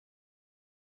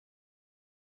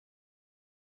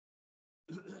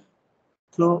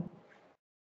So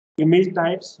image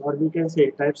types, or we can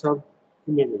say types of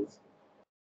images.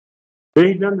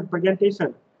 Based on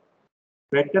representation,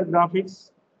 vector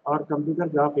graphics or computer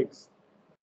graphics.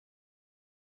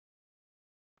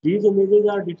 These images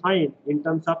are defined in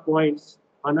terms of points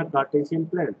on a Cartesian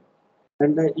plane.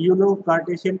 And you know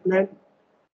Cartesian plane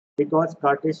because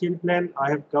Cartesian plane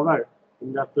I have covered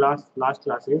in the last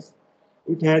classes.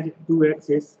 It has two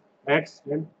axes, x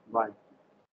and y,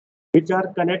 which are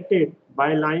connected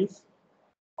by lines,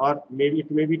 or maybe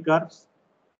it may be curves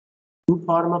to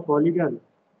form a polygon,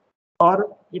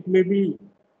 or it may be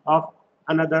of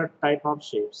another type of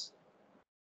shapes.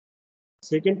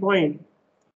 Second point,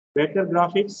 vector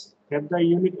graphics have the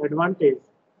unique advantage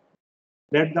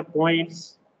that the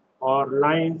points or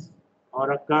lines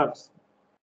or curves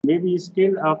may be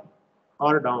scaled up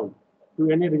or down to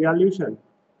any resolution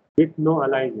with no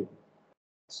aliasing.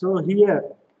 So here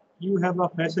you have a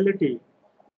facility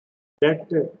that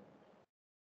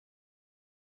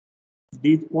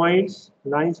these points,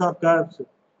 lines or curves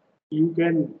you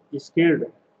can scale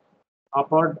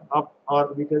up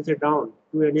or we can say down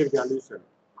to any resolution.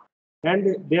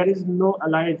 And there is no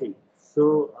aliasing.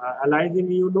 So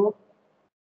aliasing, you know,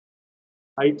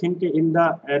 I think in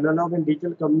the analog and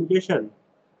digital communication,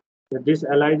 this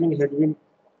aliasing has been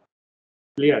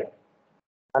cleared.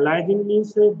 Aliasing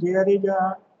means there is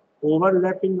a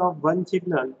overlapping of one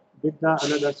signal with the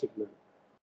another signal.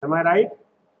 Am I right?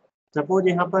 Suppose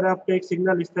यहाँ पर आपका एक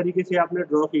signal इस तरीके से आपने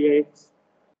draw किया है,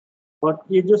 और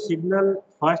ये जो सिग्नल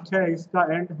फर्स्ट है इसका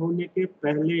एंड होने के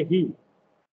पहले ही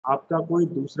आपका कोई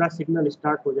दूसरा सिग्नल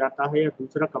स्टार्ट हो जाता है या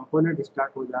दूसरा कंपोनेंट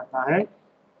स्टार्ट हो जाता है,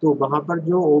 तो वहां पर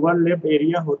जो ओवरलैप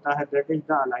एरिया होता है that is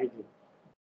the अलाइजिंग.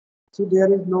 So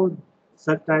there is no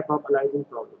such type of aliasing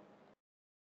problem.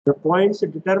 The points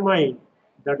determine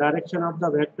the direction of the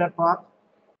vector path.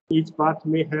 Each path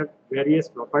may have various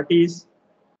properties,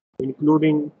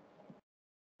 including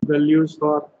values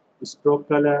for stroke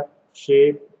color,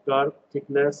 shape, curve,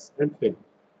 thickness, and fill.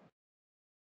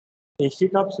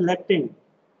 Instead of selecting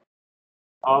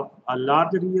of a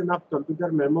large region of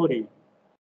computer memory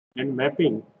and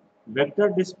mapping, vector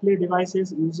display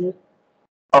devices use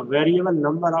a variable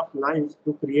number of lines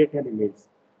to create an image.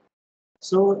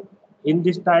 So in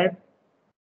this type,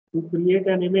 to create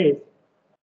an image,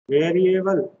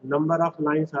 variable number of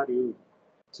lines are used.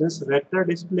 Since vector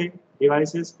display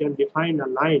devices can define a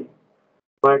line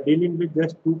by dealing with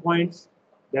just 2 points,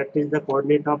 that is the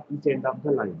coordinate of each end of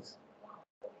the lines.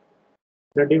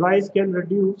 The device can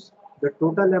reduce the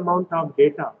total amount of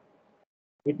data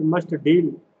it must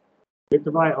deal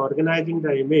with by organizing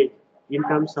the image in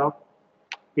terms of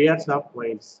pairs of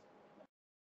points.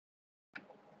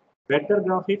 Vector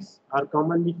graphics are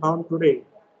commonly found today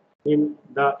in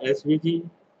the SVG,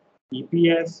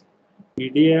 EPS,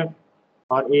 PDF,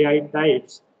 or AI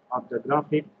types of the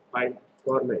graphic file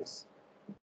formats.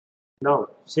 Now,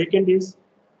 second is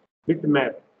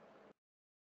bitmap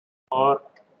or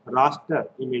raster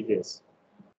images.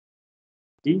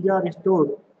 These are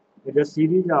stored as a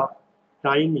series of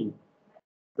tiny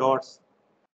dots,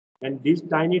 and these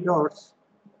tiny dots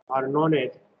are known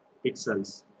as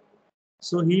pixels.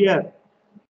 So here,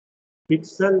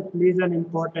 pixel plays an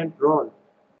important role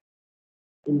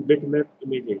in bitmap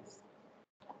images.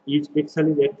 Each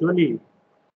pixel is actually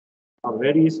a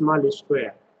very small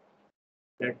square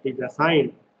that is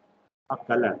assigned a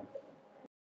color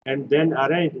and then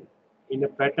arranged in a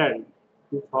pattern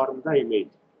to form the image.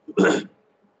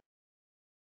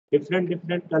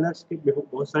 Different colours के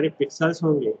बहुत सारे pixels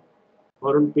होंगे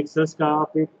और उन pixels का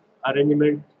आप एक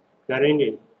arrangement करेंगे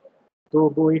तो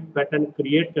वो एक पैटर्न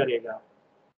क्रिएट करेगा.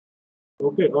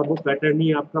 ओके, और वो पैटर्न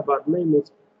ही आपका बाद में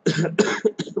इमेज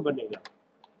बनेगा.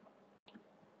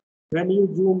 When you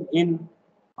zoom in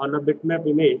on a bitmap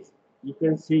image, you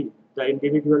can see the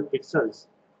individual pixels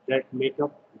that make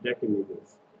up that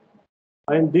image.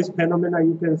 And this phenomena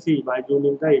you can see by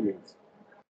zooming the image.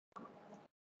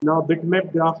 Now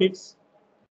bitmap graphics,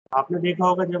 आपने देखा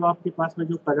होगा जब आपके पास में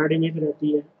जो coloured image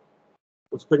रहती है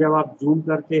उसको जब आप जूम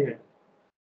करते हैं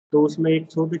तो उसमें एक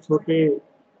छोटे छोटे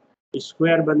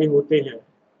स्क्वायर बने होते हैं,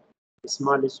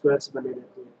 स्मॉल स्क्वायर्स बने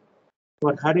रहते हैं,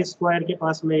 और हर स्क्वायर के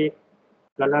पास में एक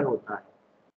कलर होता है.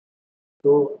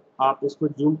 तो आप इसको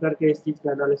जूम करके इस चीज़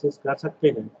का एनालिसिस कर सकते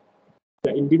हैं.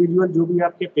 द इंडिविजुअल जो भी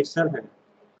आपके पिक्सल हैं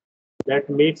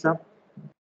that makes up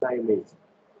the image.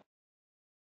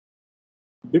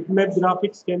 Bitmap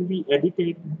graphics can be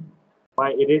edited by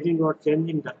erasing or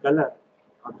changing the color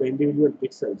of the individual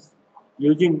pixels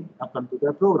using a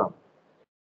computer program.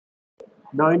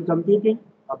 Now in computing,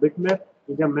 a bitmap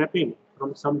is a mapping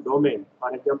from some domain,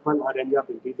 for example, a range of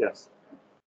integers,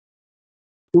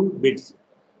 to bits.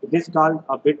 It is called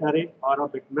a bit array or a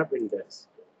bitmap index.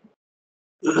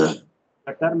 The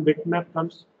term bitmap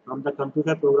comes from the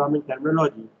computer programming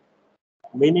terminology,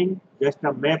 meaning just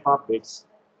a map of bits.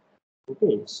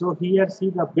 Okay, so here see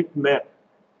the bitmap,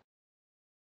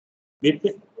 bit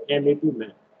map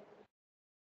map.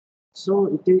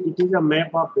 So it is a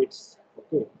map of bits.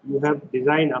 Okay, you have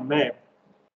designed a map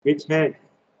which has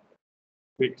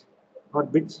bit or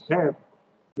which have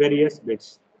various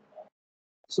bits.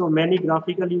 So many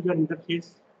graphical user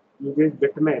interface uses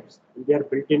bitmaps in their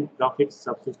built-in graphics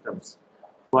subsystems.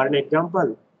 For an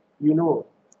example, you know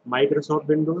Microsoft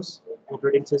Windows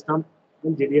operating system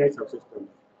and GDI subsystem.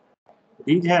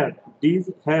 These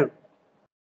have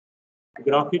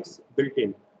graphics built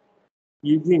in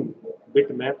using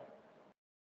bitmap,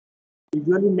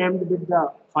 usually named with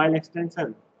the file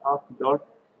extension of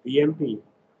 .bmp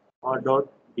or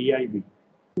 .dib.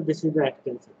 So this is the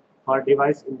extension for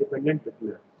device independent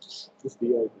bitmap. This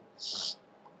DIB.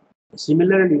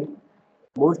 Similarly,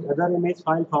 most other image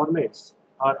file formats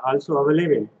are also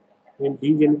available, and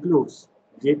these includes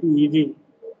JPEG,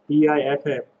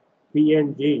 TIFF,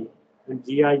 PNG, and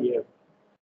GIF.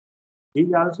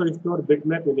 These also store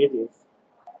bitmap images,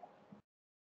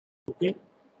 okay,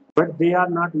 but they are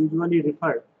not usually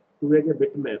referred to as a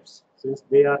bitmaps since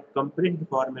they are compressed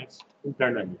formats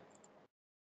internally.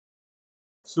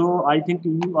 So I think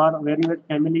you are very much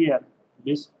familiar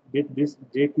with this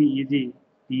JPEG,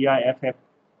 TIFF.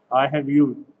 I have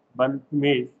used one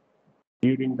image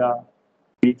during the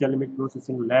digital image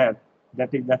processing lab,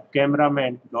 that is the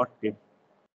cameraman.tif.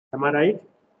 Am I right?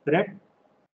 Correct?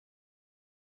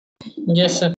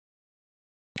 Yes, sir.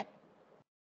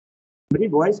 मेरी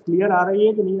voice clear आ रही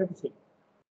है कि नहीं आपसे?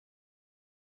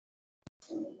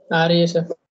 आ रही है sir.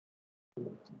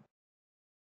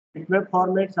 Bitmap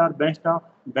formats are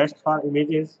best for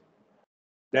images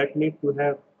that need to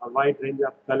have a wide range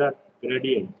of color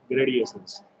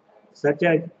gradations, such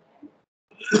as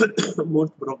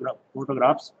most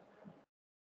photographs.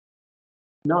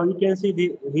 Now you can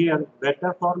see here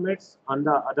vector formats, on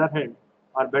the other hand,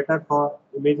 are better for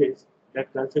images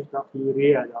that consist of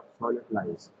myriad of solid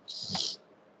lines.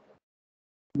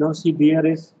 Now see, there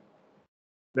is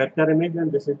vector image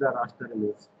and this is the raster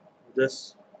image.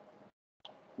 Just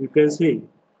you can see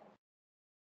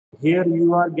here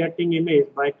you are getting image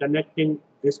by connecting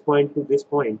this point to this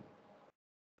point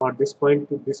or this point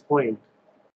to this point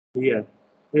here,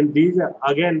 and these are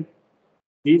again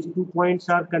these 2 points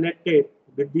are connected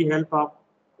with the help of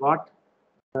what?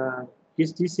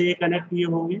 किस चीज से ये connect किए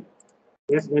होंगे?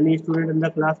 Yes, any student in the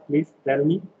class, please tell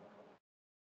me.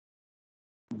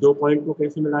 2 point को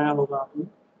कैसे मिलाया होगा आपने?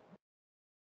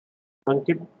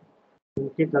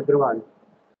 अंकित अग्रवाल.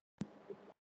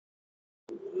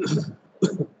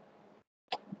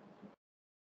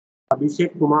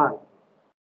 अभिषेक कुमार.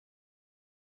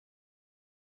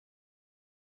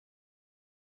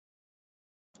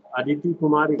 अदिति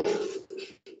कुमारी.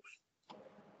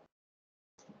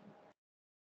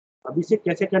 अभिषेक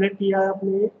कैसे कनेक्ट किया है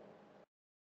आपने?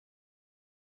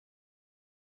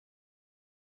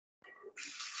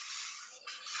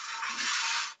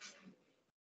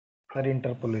 Sir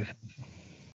interpolation.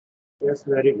 Yes,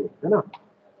 very good, है ना?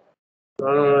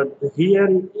 Here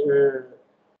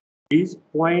these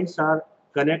points are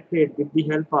connected with the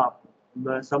help of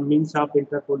some means of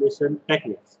interpolation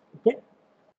techniques. Okay.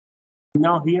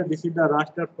 Now here this is the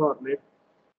raster format,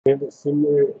 and it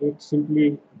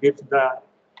simply gives the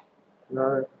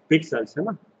pixels, है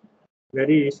ना?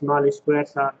 Very small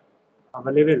squares are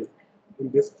available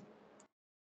in this.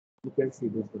 You can see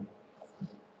this one.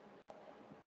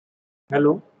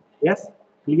 Hello. Yes,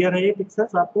 clear है ये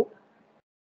pixels आपको?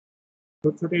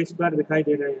 छोटे छोटे square दिखाई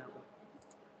दे रहे हैं यहाँ पर.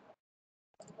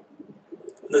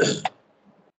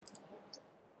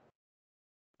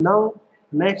 Now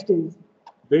next is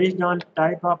based on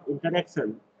type of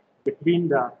interaction between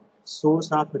the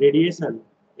source of radiation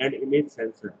and image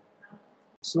sensor.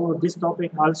 So this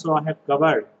topic also I have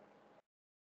covered.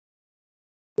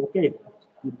 Okay,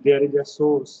 if there is a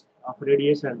source of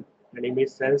radiation and image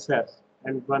sensor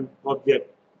and one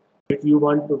object which you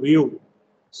want to view,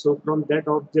 so from that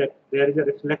object there is a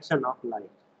reflection of light.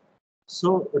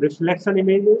 So reflection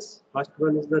images, first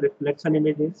one is the reflection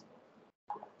images.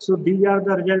 So these are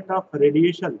the result of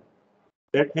radiation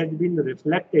that has been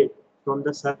reflected from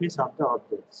the surface of the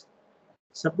objects.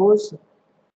 Suppose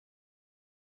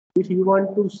if you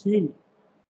want to see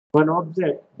one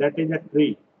object that is a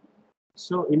tree,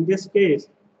 so in this case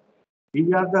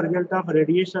these are the result of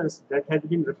radiations that has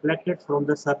been reflected from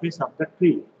the surface of the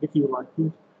tree if you want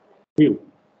to view.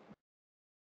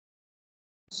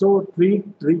 So tree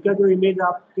का जो image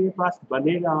आपके पास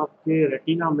बनेगा आपके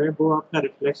retina में, वो आपका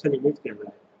reflection image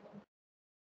कहलाएगा।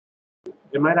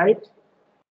 Am I right?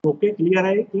 Okay, clear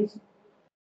है please?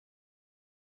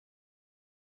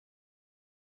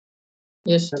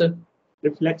 Yes, sir.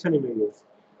 Reflection images.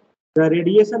 The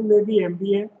radiation may be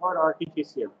ambient or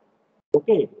artificial.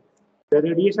 Okay, the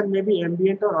radiation may be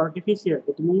ambient or artificial.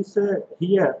 It means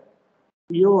here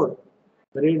your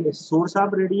source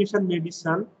of radiation may be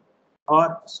sun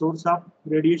or source of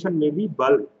radiation may be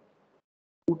bulb.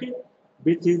 Okay,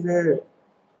 which is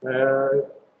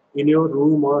in your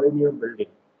room or in your building.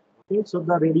 Okay, so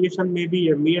the radiation may be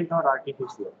ambient or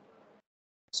artificial.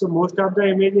 So most of the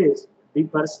images we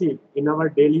perceive in our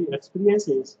daily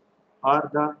experiences are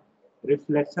the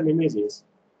reflection images.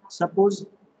 Suppose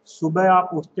सुबह आप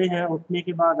उठते हैं, उठने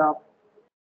के बाद आप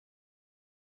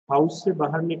house से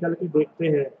बाहर निकल के देखते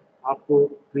हैं, आपको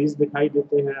ट्रीज दिखाई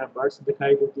देते हैं, बर्ड्स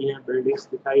दिखाई देती हैं, बिल्डिंग्स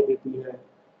दिखाई देती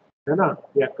है ना,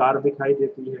 या कार दिखाई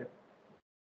देती है।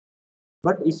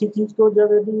 बट इसी चीज को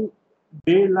जब यदि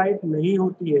डे लाइट नहीं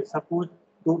होती है, सपोज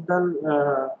टोटल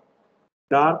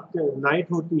डार्क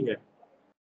नाइट होती है,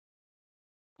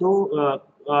 तो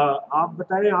आप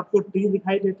बताएं आपको ट्री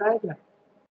दिखाई देता है क्या?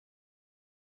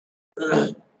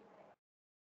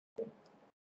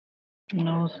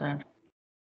 No, sir.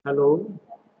 Hello,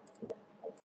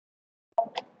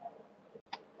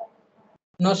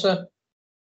 No, sir.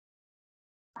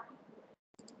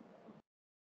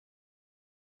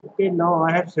 okay, now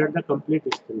I have shared the complete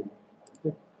screen.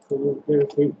 Okay, so you can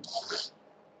see.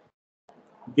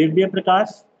 Divya Prakash,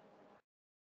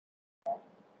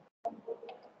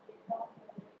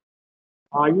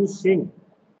 are you seeing?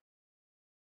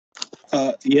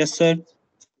 Yes, sir.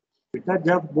 बेटा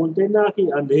जब बोलते हैं ना कि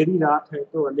अंधेरी रात है,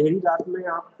 तो अंधेरी रात में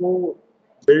आपको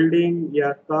बिल्डिंग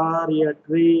या कार या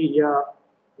ट्री या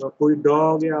कोई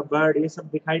डॉग या बर्ड ये सब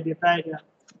दिखाई देता है क्या?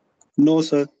 No,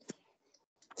 sir.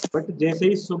 बट जैसे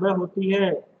ही सुबह होती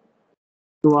है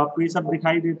तो आपको ये सब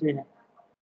दिखाई देते हैं।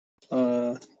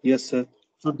 Yes, sir.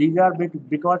 So these are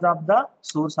because of the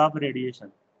source of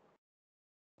radiation.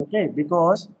 Okay,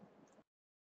 because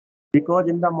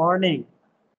in the morning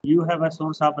you have a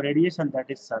source of radiation, that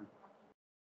is sun.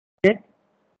 Okay,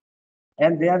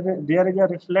 and there is a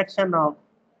reflection of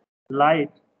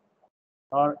light,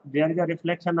 or there is a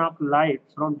reflection of light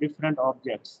from different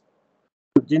objects.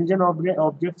 तो जिन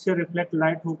object से reflect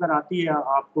light होकर आती है,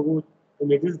 आपको वो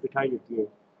images दिखाई देती है।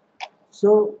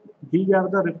 So these are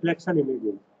the reflection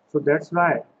images. So that's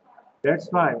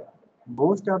why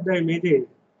most of the images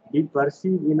we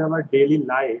perceive in our daily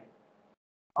life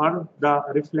are the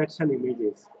reflection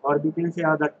images, or we can say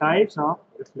are the types of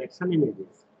reflection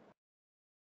images.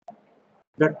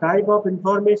 The type of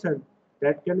information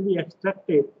that can be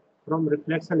extracted from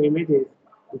reflection images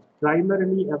is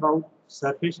primarily about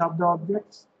surface of the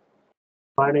objects.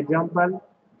 For an example,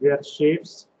 their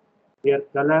shapes, their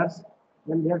colors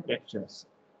and their textures.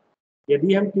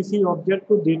 यदि हम किसी object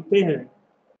को देखते हैं,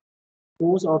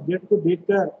 तो उस object को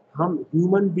देखकर हम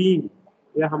ह्यूमन बीइंग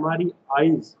या हमारी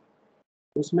आईज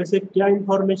उसमें से क्या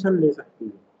इंफॉर्मेशन ले सकती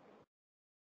है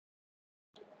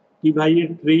कि भाई ये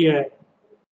ट्री है,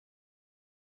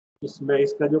 इसमें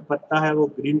इसका जो पत्ता है वो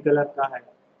ग्रीन कलर का है,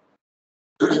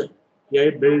 या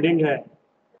ये बिल्डिंग है,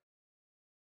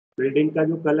 बिल्डिंग का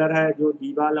जो कलर है, जो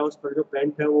दीवार है उस पर जो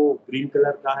पेंट है वो ग्रीन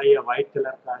कलर का है या वाइट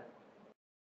कलर का है।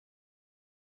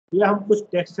 या हम कुछ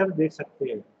टेक्सचर देख सकते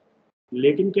हैं,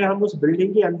 लेकिन क्या हम उस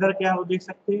बिल्डिंग के अंदर क्या वो देख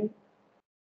सकते हैं?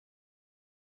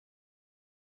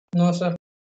 No, sir.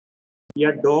 या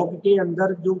डॉग के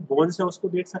अंदर जो बोन्स है उसको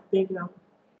देख सकते हैं क्या हम?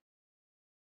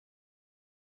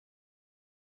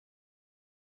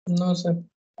 No, sir.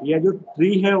 या जो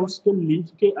ट्री है उसके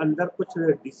लीफ के अंदर कुछ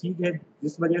डिसीज है,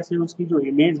 जिस वजह से उसकी जो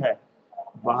इमेज है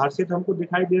बाहर से तो हमको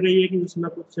दिखाई दे रही है कि उसमें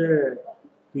कुछ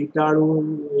कीटाणु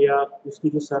या उसकी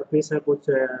जो सरफेस है कुछ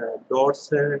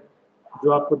डॉट्स है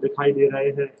जो आपको दिखाई दे रहे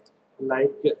हैं,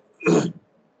 लाइक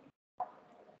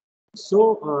सो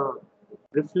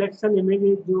रिफ्लेक्शन इमेज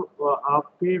जो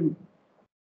आपके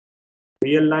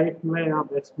रियल लाइफ में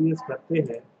आप एक्सपीरियंस करते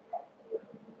हैं,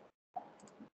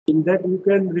 in that you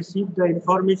can receive the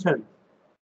information,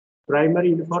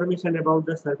 primary information about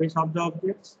the surface of the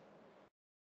objects.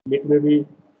 It may be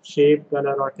shape,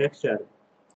 color or texture.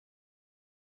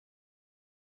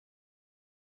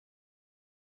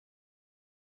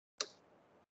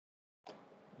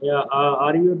 Yeah,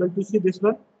 are you able to see this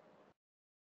one?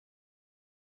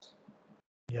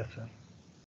 Yes, sir.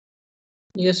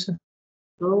 Yes, sir.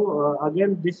 So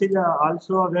again, this is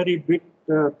also a very big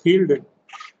field.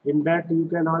 In that you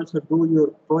can also do your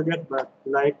project, but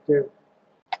like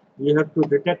you have to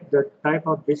detect the type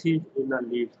of disease in a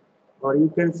leaf. or you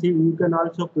can see, you can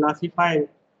also classify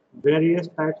various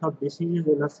types of diseases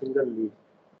in a single leaf.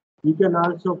 You can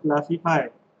also classify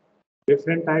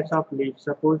different types of leaves.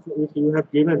 Suppose if you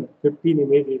have given 15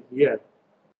 images here,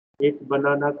 एक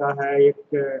बनाना का है, एक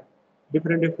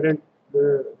different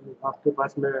आपके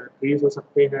पास में trees हो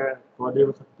सकते हैं, पौधे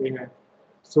हो सकते हैं.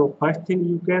 So first thing,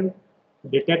 you can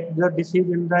detect the disease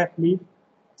in the leaf.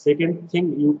 Second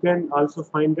thing, you can also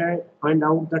find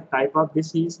out the type of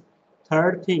disease.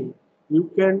 Third thing, you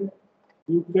can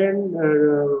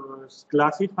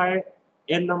classify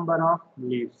a number of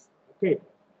leaves. Okay.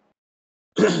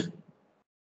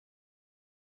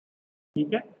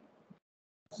 ठीक है.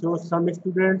 So some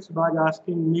students was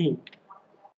asking me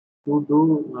to do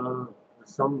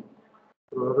some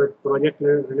project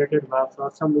related works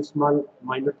or some small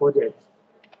minor projects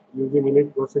using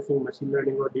image processing, machine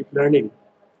learning or deep learning.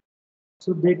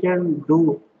 So they can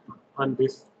do on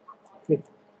this. Okay.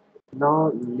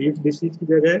 Now leaf disease की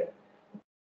जगह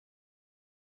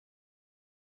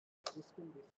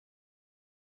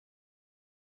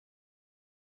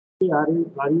are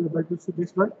you able to see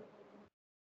this one?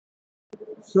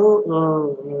 So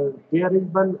there is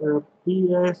one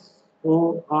PSORIASIS.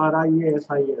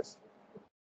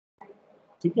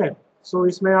 ठीक है. So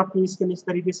इसमें आपकी skin इस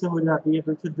तरीके से हो जाती है.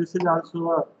 तो this is also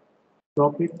a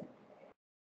topic,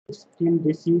 skin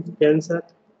disease, cancer.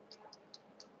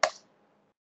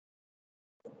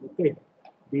 Okay,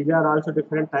 these are also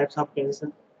different types of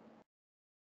cancer.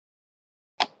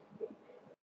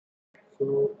 So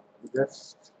that's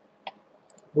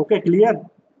okay. Clear?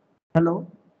 Hello.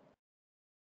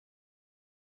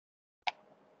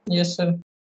 Yes, sir.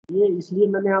 ये इसलिए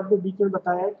मैंने आपको बीच में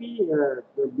बताया कि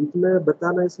बीच में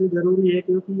बताना इसलिए जरूरी है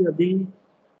क्योंकि अभी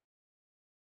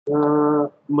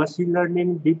machine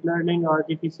learning, deep learning,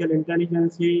 artificial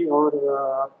intelligence और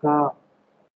आपका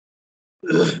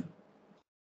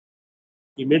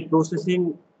इमेज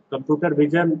प्रोसेसिंग, कंप्यूटर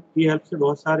विजन की हेल्प से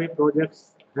बहुत सारे प्रोजेक्ट्स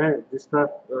हैं जिस पर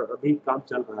अभी काम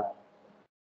चल रहा है.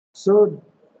 सो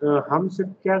हम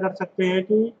सिर्फ क्या कर सकते हैं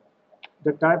कि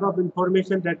the type of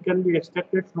information that can be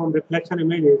extracted from reflection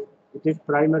images, it is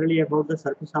primarily about the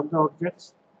surface of the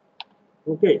objects.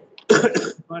 Okay.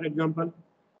 For example,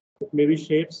 it may be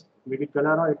shapes, it may be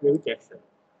color, or it may be texture.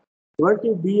 What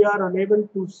if we are unable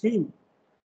to see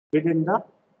within the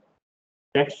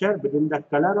texture, within the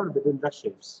color, or within the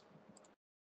shapes?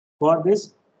 For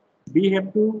this, we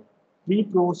have to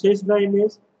pre-process the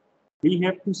image, we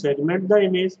have to segment the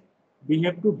image, we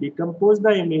have to decompose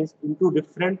the image into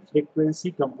different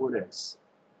frequency components.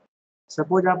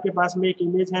 Suppose आपके पास में एक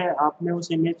image है, आपने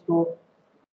उस image को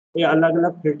अलग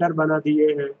अलग filter बना दिए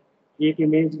हैं. एक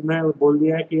इमेज में बोल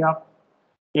दिया है कि आप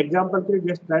एग्जांपल के लिए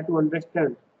just try to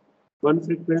understand 1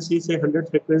 frequency से 100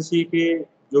 फ्रीक्वेंसी के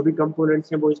जो भी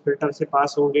कंपोनेंट्स हैं वो इस फिल्टर से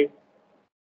पास होंगे.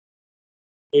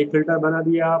 एक फिल्टर बना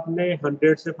दिया आपने,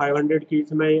 100 से 500 की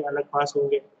इसमें अलग पास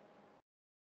होंगे.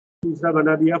 दूसरा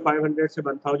बना दिया 500 से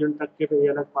 1000 तक के पे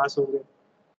अलग पास होंगे.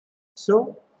 So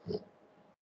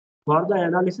for the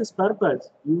analysis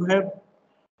purpose you have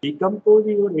decompose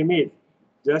your image.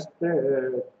 Just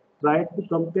try to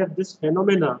compare this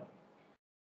phenomena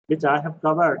which I have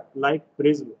covered like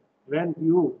prism. When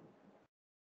you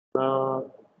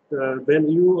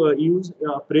use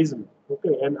a prism,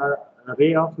 okay, and a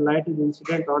ray of light is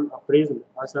incident on a prism,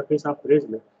 a surface of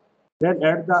prism, then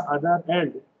at the other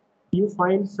end you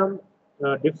find some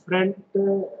different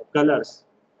colors,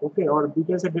 okay, or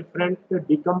because a different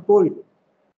decomposed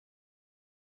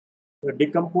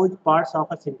parts of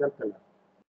a single color.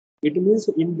 It means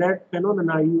in that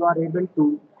phenomena you are able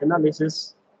to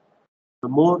analysis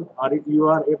more, or you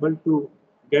are able to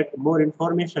get more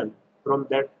information from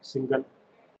that single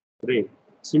ray.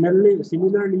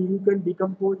 Similarly, you can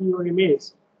decompose your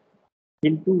image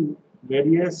into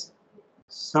various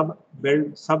sub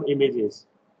images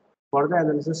for the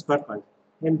analysis purpose.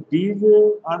 And these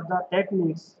are the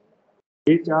techniques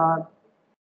which are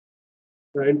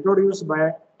introduced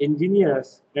by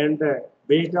engineers, and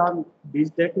based on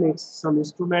these techniques, some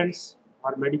instruments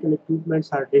or medical equipments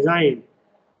are designed,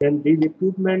 and these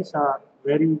equipments are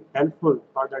very helpful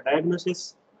for the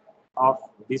diagnosis of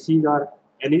disease or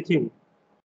anything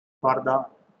for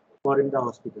in the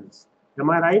hospitals. Am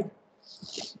I right?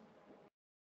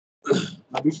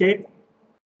 Abhishek?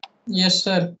 Yes,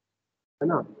 sir. है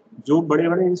ना, जो बड़े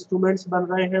बड़े instruments बन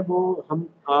रहे हैं वो हम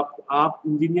आप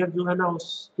इंजीनियर जो है ना,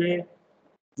 उसके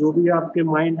जो भी आपके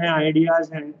माइंड है,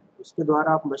 आइडियाज हैं, उसके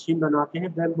द्वारा आप मशीन बनाते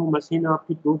हैं. देन वो मशीन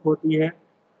आपकी प्रूफ होती है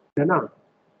ना.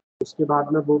 उसके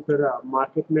बाद में वो फिर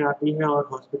मार्केट में आती है और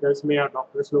हॉस्पिटल्स में या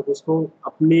डॉक्टर्स लोग उसको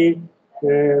अपने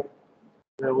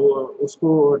वो उसको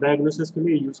डायग्नोसिस के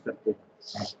लिए यूज करते हैं.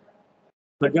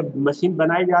 पर जब मशीन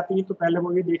बनाई जाती है तो पहले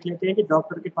वो ये देख लेते हैं कि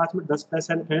डॉक्टर के पास में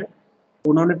 10% है,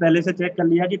 उन्होंने पहले से चेक कर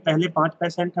लिया कि पहले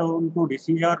 5% है उनको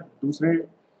डिसीज और दूसरे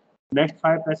नेक्स्ट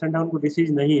 5% है उनको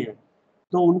डिसीज नहीं है,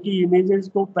 तो उनकी इमेजेस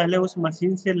को पहले उस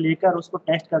मशीन से लेकर उसको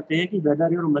टेस्ट करते हैं कि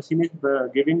whether your machine is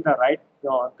giving the right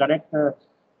और करेक्ट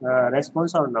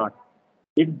रेस्पॉन्स और not.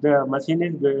 If the machine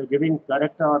is giving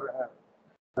correct और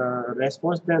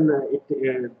response, then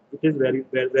it is very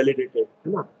validated,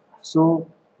 है ना. So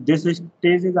this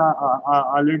stage is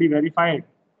already verified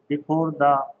before the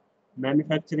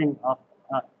manufacturing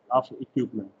of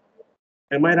equipment.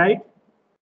 Am I right?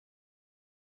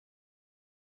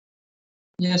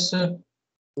 Yes, sir.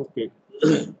 Okay.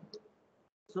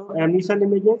 So emission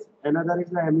images, another is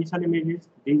the emission images.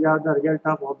 These are the result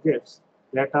of objects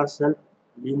that are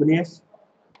self-luminous.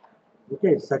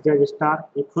 Okay, such as star.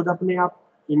 ये खुद अपने आप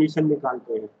emission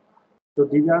निकालते हैं. So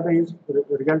these are the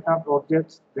result of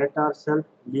objects that are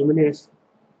self-luminous,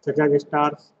 such as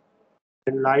stars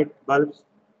and light bulbs,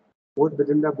 both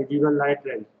within the visible light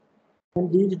range. And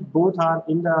these both are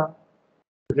in the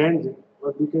range,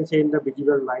 or we can say in the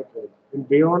visible light range. And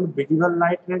beyond visible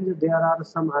light range, there are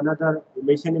some another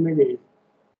emission images,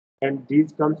 and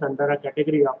these comes under a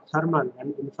category of thermal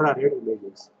and infrared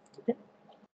images. Okay.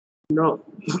 Now,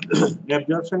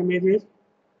 absorption images.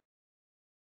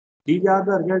 These are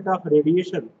the result of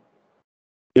radiation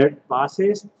that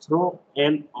passes through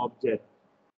an object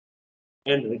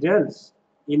and results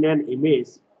in an image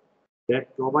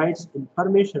that provides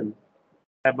information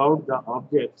about the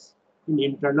object's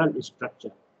internal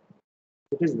structure.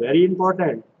 It is very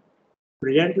important.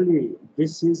 Presently,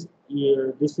 this is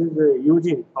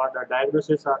using for the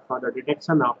diagnosis or for the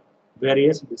detection of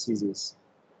various diseases.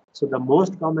 So the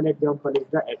most common example is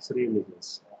the X-ray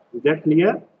images. Is that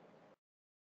clear?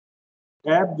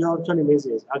 Absorption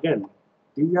images. Again,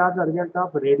 these are the result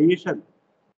of radiation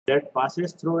that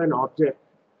passes through an object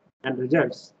and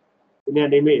results in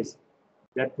an image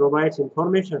that provides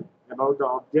information about the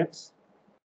object's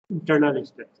internal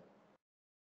structure.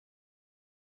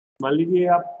 मान लीजिए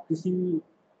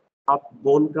आप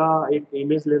bone का एक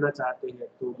image लेना चाहते हैं,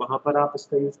 तो वहां पर आप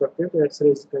इसका यूज करते हैं, तो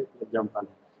एक्सरे इसका एग्जांपल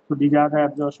है. तो these are the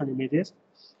absorption images.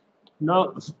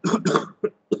 Now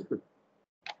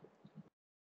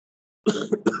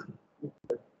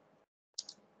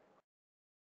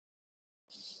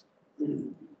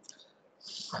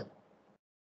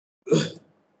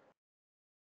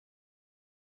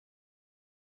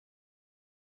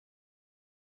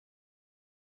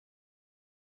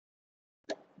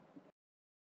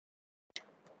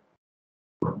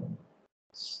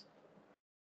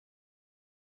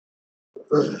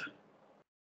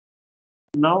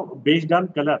now based on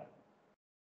color.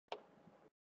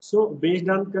 So based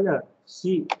on color,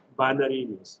 see binary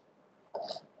image.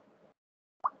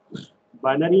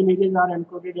 Binary images are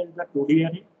encoded as the 2D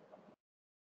array,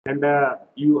 and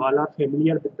you all are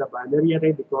familiar with the binary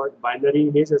array because binary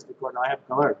images, because I have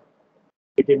covered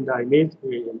it in the image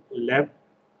lab.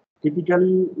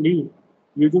 Typically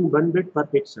using 1 bit per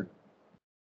pixel.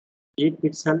 एक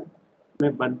pixel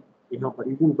में यहाँ पर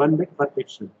using 1 bit per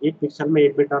pixel. एक pixel में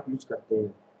 1 bit आप use करते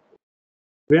हैं.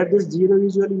 Where this 0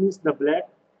 usually means the black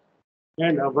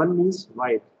and 1 means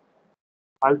white.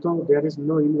 Although there is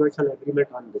no universal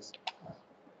agreement on this.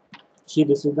 See,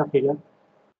 this is the figure.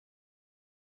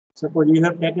 Suppose you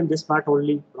have taken this part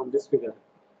only from this figure.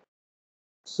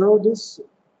 So this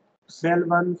cell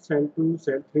 1, cell 2,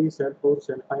 cell 3, cell 4,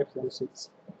 cell 5, cell 6.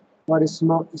 For a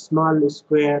small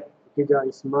square, it is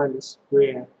a small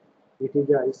square. It is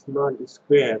a small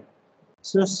square.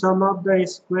 So some of the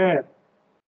square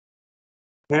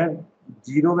have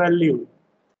 0 value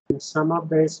and some of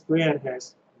the square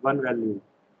has 1 value.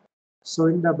 So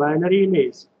in the binary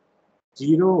image,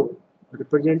 0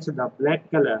 represents the black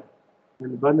color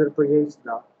and 1 represents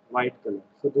the white color.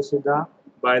 So this is the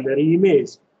binary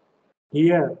image.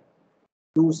 Here,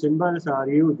 2 symbols are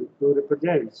used to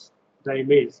represent the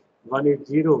image. One is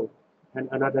 0 and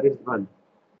another is 1.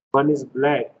 One is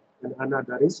black and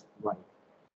another is white.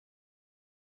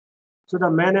 So the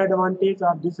main advantage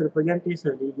of this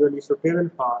representation is usually suitable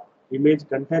for image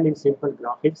containing simple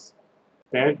graphics,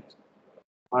 text,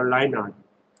 or line art.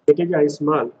 It is a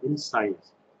small in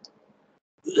size.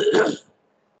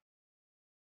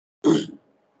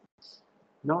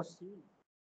 Now see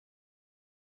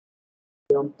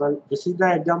example. This is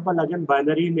the example again,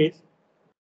 binary image.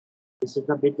 This is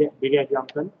the big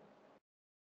example.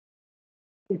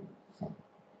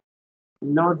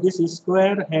 Now this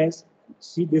square has,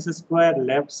 see this square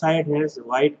left side has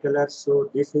white color,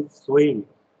 so this is showing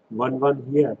 1 1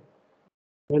 here,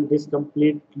 and this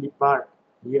completely part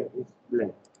here is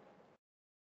black.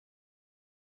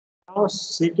 Now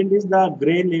second is the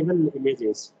gray level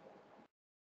images.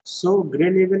 So gray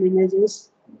level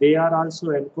images, they are also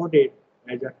encoded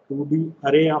as a 2D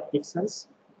array of pixels,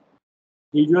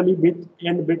 usually with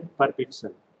n bit per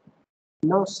pixel.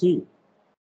 Now see,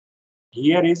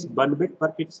 here is 1 bit per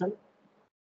pixel,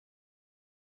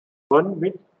 1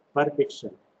 bit per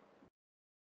pixel,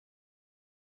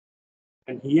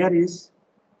 and here is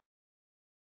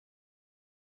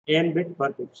n bit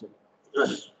per pixel.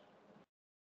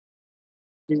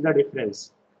 Is the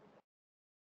difference,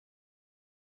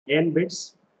 n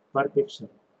bits per pixel.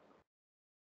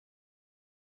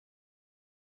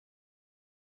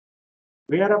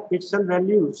 Where a pixel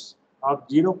values of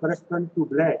 0 correspond to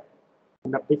black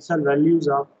and the pixel values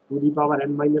of 2 the power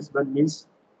n minus 1 means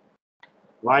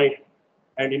white,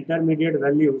 and intermediate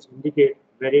values indicate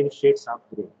varying shades of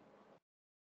gray.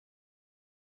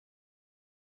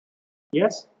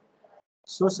 Yes.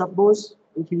 So suppose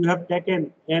if you have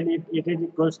taken n, it is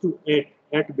equals to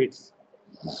 8 bits.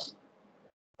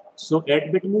 So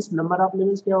 8 bit means number of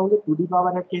levels क्या होंगे 2 the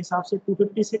power 8 के हिसाब से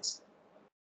 256.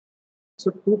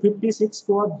 So 256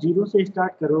 को आप 0 से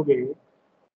start करोगे,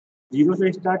 0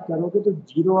 से स्टार्ट करोगे तो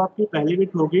 0 आपकी पहली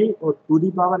बिट होगी और 2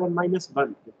 the power n minus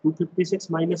 1,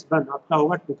 256 minus 1 आपका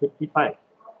होगा 255.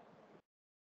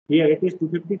 Here it is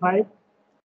 255,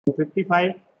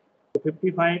 255,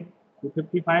 255,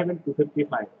 255 and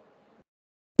 255.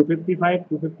 255,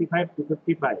 255,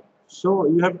 255. So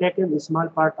you have taken a small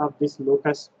part of this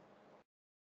lotus.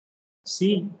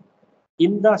 See,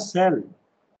 in the cell,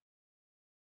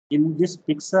 in this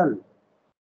pixel,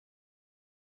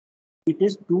 it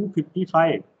is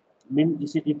 255.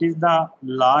 Means it is the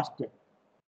last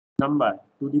number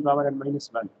to the power n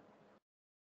minus 1.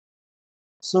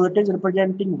 So it is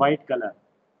representing white color.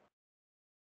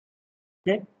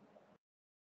 Okay.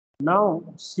 Now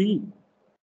see,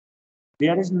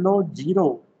 there is no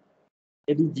 0.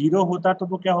 यदि 0 होता तो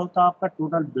वो क्या होता, आपका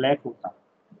total black होता.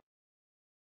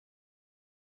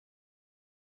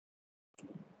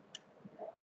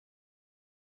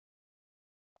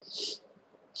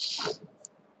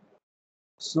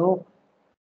 सो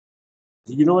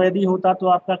 0 यदि होता तो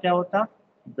आपका क्या होता,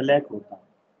 ब्लैक होता.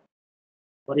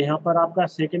 और यहाँ पर आपका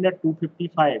सेकेंड है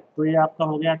 255, तो ये आपका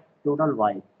हो गया टोटल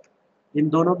वाइट. इन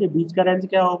दोनों के बीच का रेंज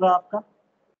क्या होगा आपका,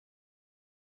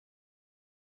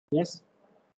 यस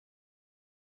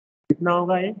कितना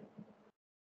होगा ये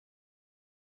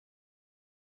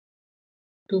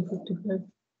 255.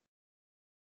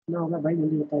 कितना होगा भाई,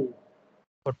 जल्दी बताइए.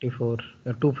 44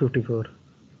 254.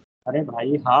 अरे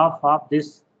भाई half of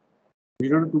this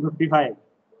 0 to 255,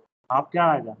 half क्या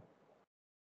आएगा,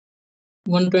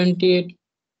 128.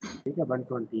 ठीक है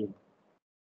 128.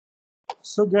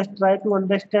 So just try to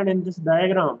understand in this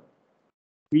diagram.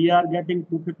 We are getting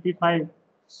 255,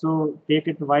 so take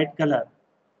it white color.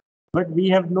 But we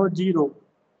have no 0.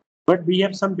 But we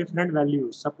have some different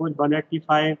values. Suppose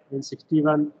 185 and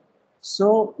 61.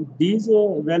 So these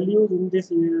values in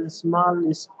this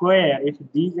small square, if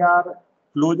these are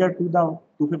closer to the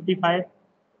 255,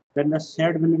 then the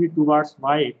shade will be towards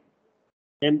white.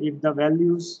 And if the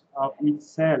values of each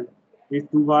cell is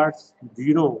towards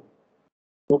 0,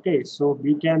 okay, so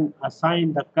we can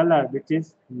assign the color which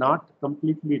is not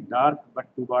completely dark but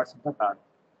towards the dark.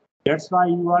 That's why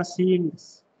you are seeing,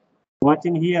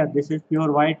 watching here, this is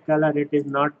pure white color. It is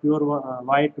not pure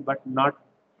white but not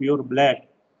pure black.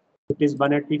 It is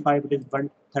 185, it is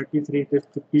 133, it is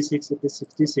 56, it is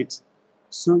 66.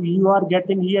 So you are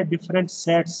getting here different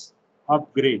sets of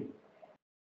gray.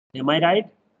 Am I right?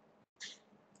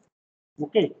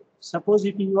 Okay. Suppose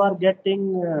if you are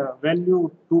getting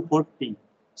value 240,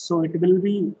 so it will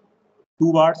be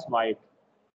towards white,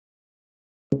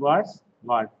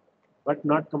 but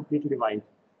not completely white.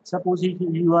 Suppose if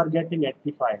you are getting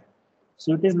 85,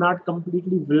 so it is not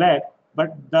completely black,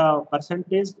 but the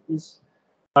percentage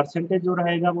जो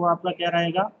रहेगा वो आपका क्या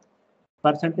रहेगा,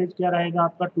 percentage क्या रहेगा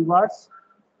आपका towards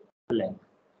black.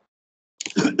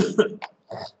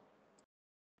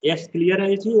 Yes clear है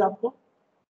ये चीज आपको?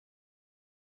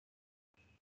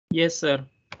 Yes, sir.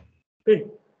 Okay.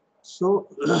 So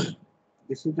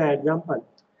this is the example.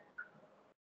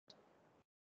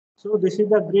 So this is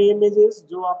the gray images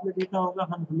जो आपने देखा होगा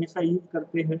हम हमेशा यूज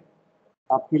करते हैं,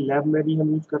 आपकी लैब में भी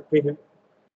हम यूज करते हैं,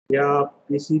 या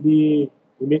किसी भी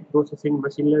image processing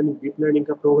machine learning deep learning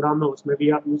का प्रोग्राम है उसमें भी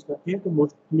आप यूज करते हैं. तो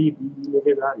mostly these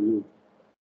images are used.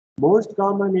 Most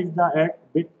common is the 8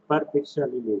 bit per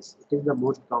pixel image. It is the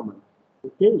most common.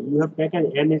 Okay, you have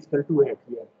taken n is equal to 8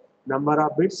 here. Number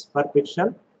of bits per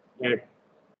pixel 8.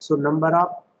 So number of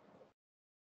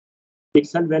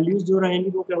pixel values जो रहेंगी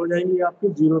वो क्या हो जाएंगी आपकी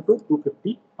 0 to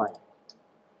 255.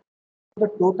 the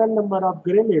total number of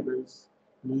gray labels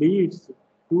leads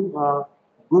to a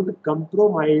good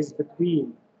compromise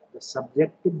between the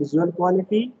subjective visual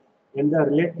quality and the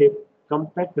relative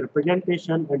compact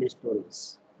representation and storage.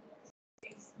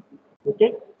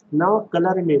 Okay, now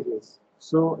color images.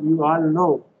 So you all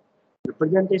know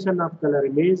representation of color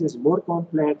image is more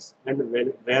complex and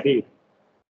varied.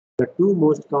 The two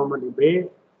most common way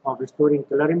of storing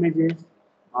color images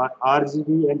are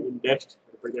RGB and indexed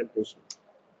representation.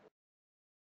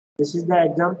 This is the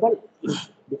example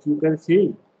which you can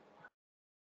see.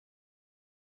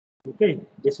 Okay,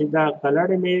 this is the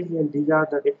colored image and these are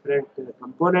the different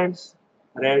components,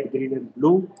 red, green and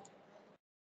blue.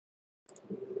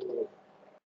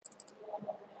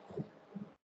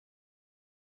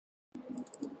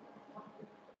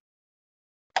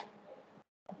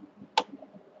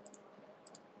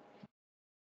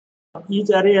 Each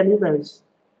array elements,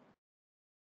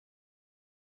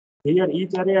 here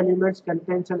each array elements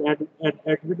contains an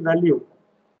attribute value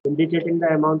indicating the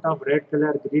amount of red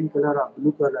color, green color or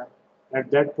blue color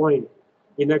at that point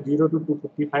in a 0 to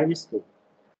 255 scale.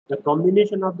 The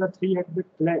combination of the three attribute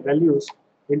values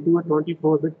into a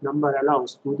 24-bit number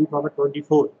allows 2 to the power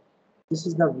 24. This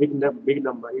is the big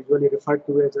number, usually referred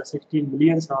to as a 16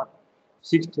 millions or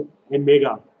 6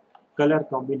 mega color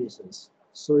combinations.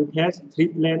 So it has 3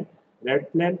 plane,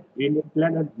 red plane, green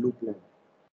plane and blue plane.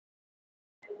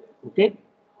 Okay.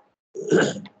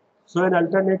 So an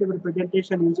alternative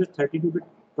representation uses 32-bit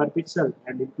per pixel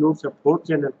and includes a 4th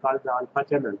channel called the alpha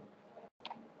channel.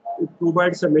 It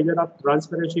provides a measure of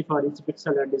transparency for each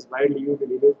pixel and is widely used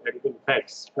in image editing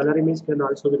effects. Color image can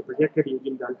also be projected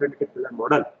using the alternative color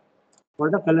model. For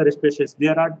the color spaces,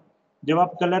 there are, जब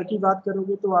आप colour की बात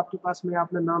करोगे तो आपके पास में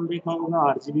आपने नाम देखा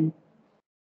होगा RGB.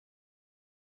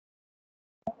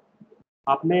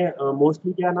 आपने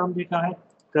मोस्टली क्या नाम देखा है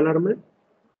कलर में?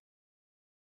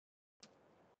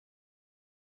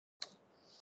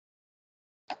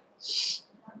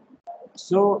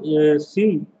 So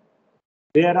see,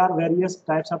 there are various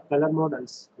types of color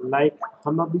models. Like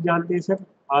हम अभी जानते हैं sir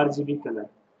RGB colour,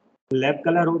 lab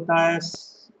colour होता है,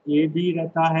 ये भी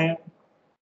रहता है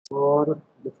और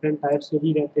डिफरेंट टाइप्स के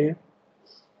भी रहते हैं.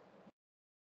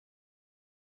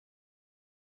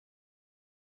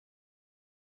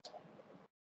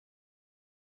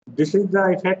 This is the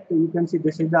effect. You can see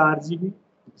this is the RGB.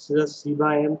 This is a C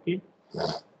by MK.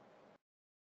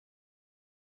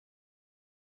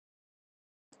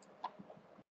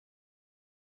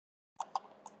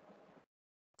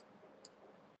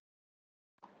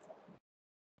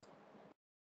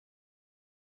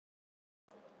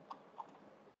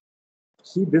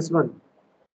 See this one.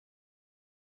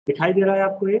 दिखाई दे रहा है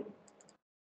आपको ये?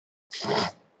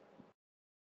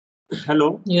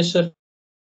 Hello. Yes, sir.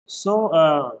 So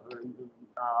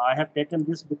I have taken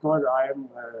this because I am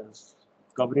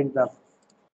covering the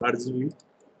RGB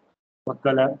for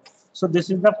color. So this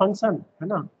is the function, है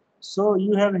ना? So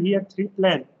you have here 3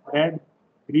 plane, red,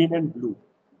 green and blue.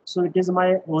 So it is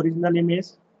my original image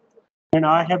and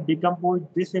I have decomposed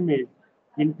this image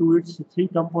into its 3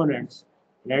 components,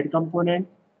 red component,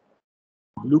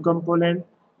 blue component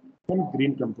and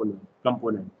green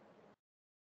component.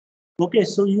 Okay,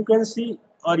 so you can see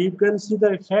the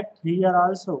effect here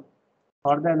also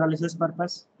for the analysis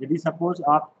purpose. यदि suppose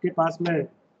आपके पास में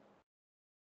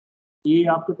ये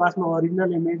आपके पास में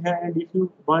original image है and if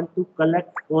you want to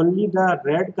collect only the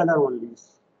red color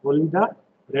only the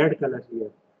red color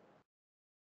here.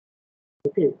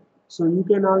 Okay, so you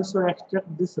can also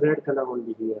extract this red color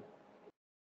only here.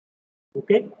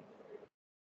 Okay.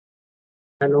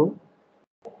 Hello.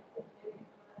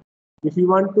 If you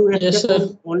want to Yes, extract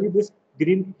sir. only this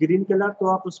green color तो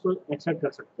आप उसको extract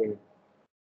कर सकते हैं.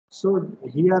 So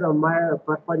here my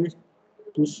purpose is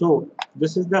to show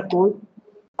this is the code.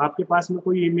 आपके पास में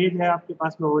कोई image है, आपके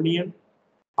पास में ओनियन,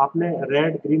 आपने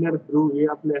रेड, ग्रीन और ब्लू ये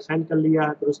आपने असाइन कर लिया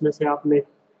है, तो उसमें से आपने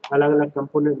अलग अलग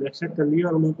कंपोनेंट एक्सट्रैक्ट कर लिया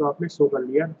और उन्हीं को आपने शो कर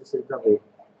लिया. This is the way.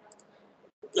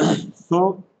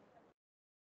 So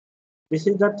this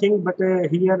is the thing, but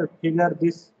here figure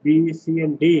this B, C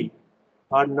and D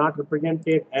are not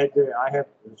represented as I have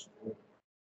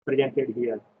presented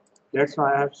here. That's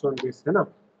why I have shown this, है ना?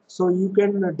 So you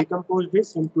can decompose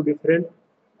this into different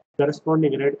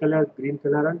corresponding red color, green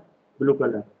color and blue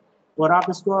color. और आप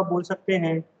इसको आप बोल सकते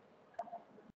हैं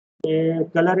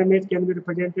color image can be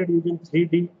represented using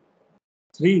 3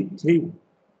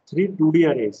 2D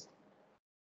arrays.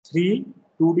 3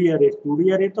 2D arrays.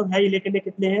 2D array तो है ही लेकिन ये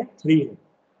कितने हैं? 3 है.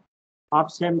 आप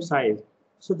सेम साइज.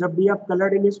 सो जब भी आप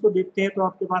कलर इमेज को देखते हैं तो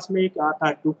आपके पास में एक आता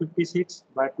है 256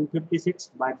 by 256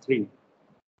 by 3.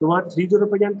 तो वहाँ 3 जो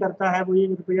रिप्रेजेंट करता है वो ये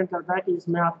रिप्रेजेंट करता है कि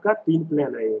इसमें आपका 3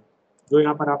 प्लेन है. जो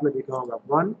यहाँ पर आपने देखा होगा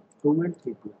 1, 2 and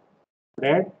 3,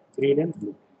 red, green and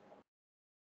blue.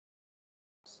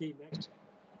 See next.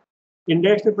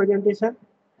 Index representation,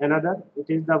 another, it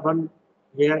is the one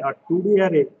where a 2D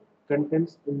array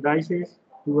contains indices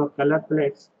to a color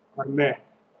plex or map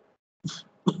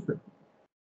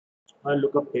or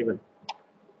lookup table.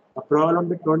 A problem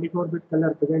with 24-bit color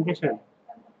representation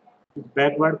is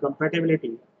backward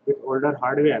compatibility with older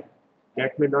hardware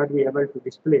that may not be able to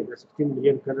display the 16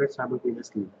 million colors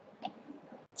simultaneously.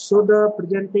 So the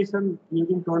presentation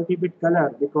using 20-bit color,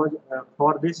 because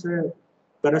for this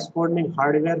corresponding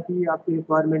hardware की आपकी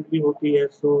requirement भी होती है,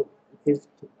 so it is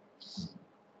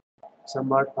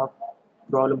somewhat of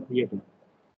problem creating.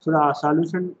 So the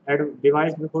solution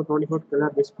device before 24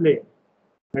 color display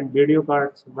and video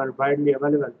cards were widely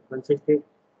available, consisted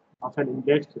of an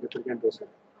indexed representation,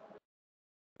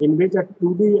 in which a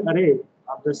 2D array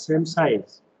of the same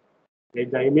size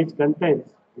as the image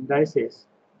contains indices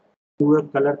to a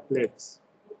color plates.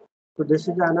 So this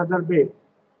is another way.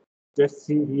 Just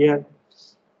see here.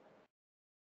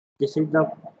 This is the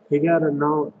figure.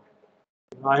 Now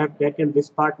I have taken this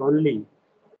part only.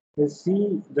 And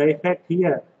see the effect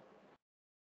here.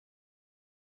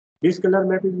 This color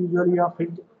map is usually of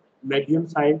medium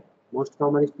size. Most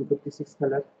common is 256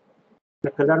 color.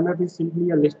 The color map is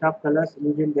simply a list of colors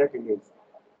used in that image.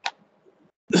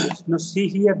 Now see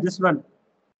here this one.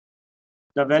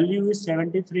 The value is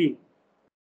 73.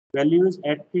 Value is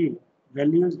 80.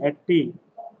 Value is 80.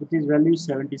 It is value is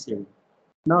 77.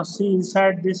 Now see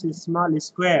inside this small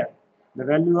square, the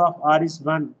value of R is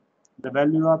 1, the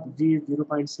value of G is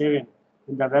 0.7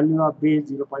 and the value of B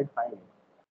is 0.5.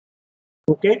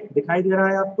 Okay, दिखाई दे रहा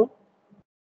है आपको?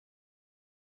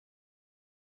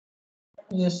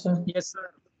 Yes, sir. Yes, sir.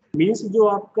 Means जो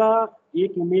आपका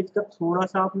एक image का थोड़ा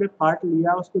सा आपने पार्ट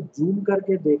लिया, उसको जूम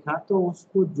करके देखा, तो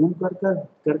उसको जूम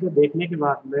करके देखने के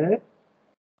बाद में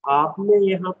आपने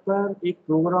यहाँ पर एक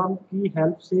प्रोग्राम की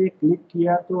हेल्प से क्लिक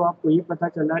किया, तो आपको ये पता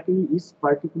चला कि इस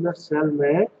पर्टिकुलर सेल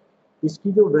में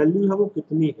इसकी जो वैल्यू है वो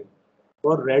कितनी है,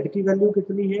 और रेड की वैल्यू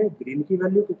कितनी है, ग्रीन की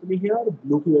वैल्यू कितनी है और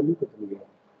ब्लू की वैल्यू कितनी है.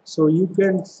 So you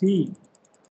can see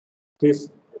this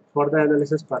for the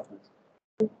analysis purpose.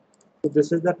 So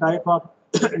this is the type of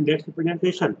index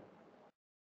representation.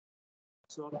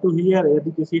 So up to here,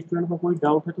 यदि किसी स्टूडेंट को कोई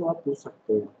डाउट है तो आप पूछ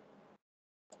सकते हैं.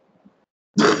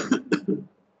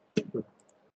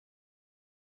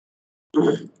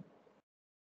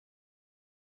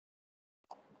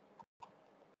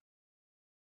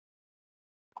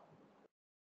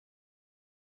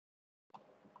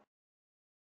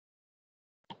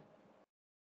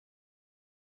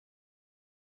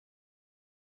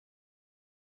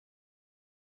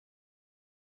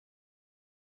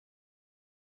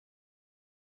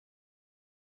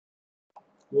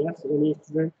 Yes, any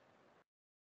student?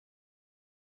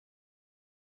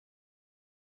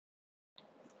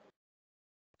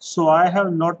 So I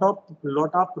have lot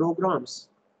of programs.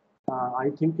 I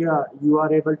think you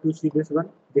are able to see this one.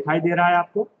 दिखाई दे रहा है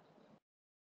आपको?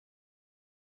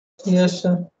 Yes,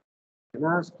 sir. है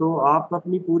ना? तो आप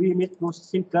अपनी पूरी इमेज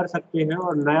प्रोसेसिंग कर सकते हैं,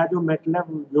 और नया जो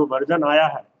मैटलैब जो वर्जन आया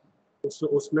है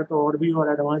उसमें तो और भी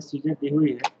और एडवांस चीजें दी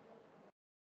हुई है.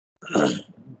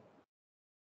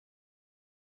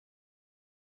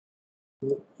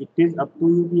 It is up to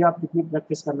you कि आप कितनी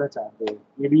प्रैक्टिस करना चाहते हैं.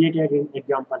 ये भी एक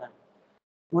एग्जांपल है.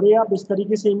 और ये आप इस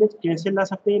तरीके से इमेज कैसे ला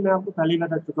सकते हैं, मैं आपको पहले ही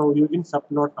बता चुका हूँ, यूजिंग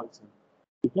सबप्लॉट फंक्शन.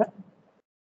 ठीक है?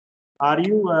 Are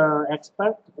you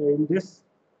expert in this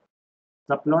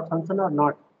subplot function और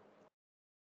not?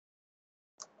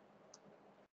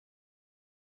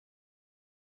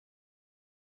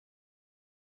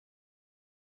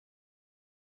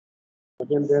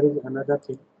 Again, there is another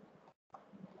thing.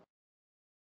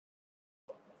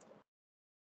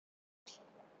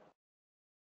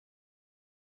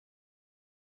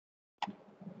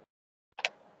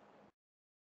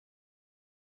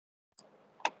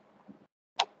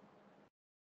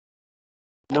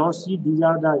 Now see, these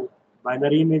are the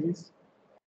binary images.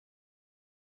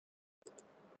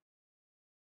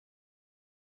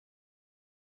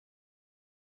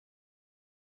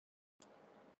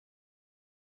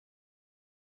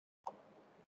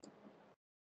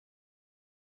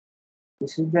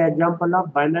 This is the example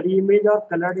of binary image or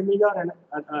colored image or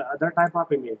other type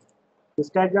of image.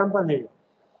 इसका example है.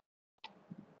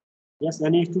 Yes,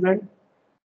 any student?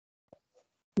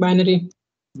 Binary.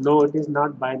 No, it is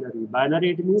not binary.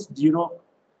 Binary, it means 0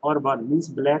 or 1, means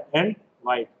black and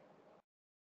white.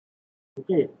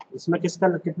 Okay, इसमें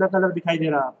कितना colour दिखाई दे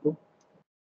रहा है आपको?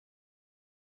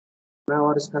 मैं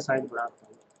और इसका साइज बढ़ाता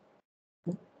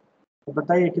हूँ. तो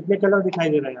बताइए कितने कलर दिखाई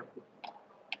दे रहे हैं आपको?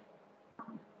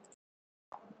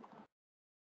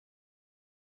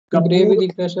 ग्रे भी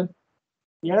दिख रहा है सर,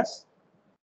 यस,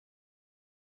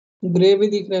 ग्रे भी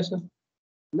दिख रहा है सर।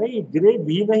 नहीं ग्रे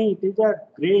भी नहीं, it is a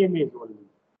grey image only,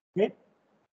 okay,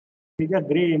 it is a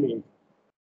grey image.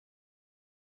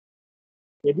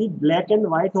 यदि ब्लैक एंड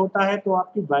व्हाइट होता है तो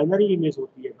आपकी बाइनरी इमेज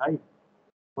होती है भाई,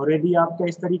 और यदि आपका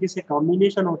इस तरीके से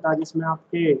कॉम्बिनेशन होता है जिसमें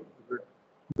आपके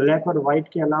ब्लैक और व्हाइट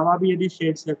के अलावा भी यदि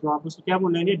शेड्स है तो आप उसे क्या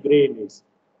बोलेंगे, ग्रे इमेज।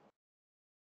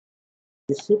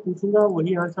 जिससे पूछूंगा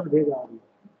वही आंसर देगा अभी।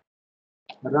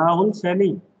 Rahul Saini,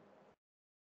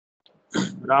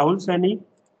 Rahul Saini,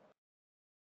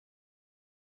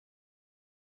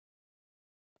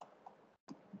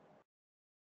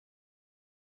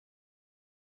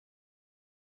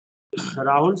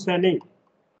 Rahul Saini,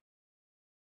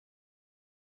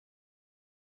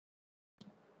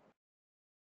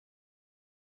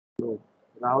 no,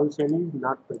 Rahul Saini is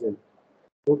not present.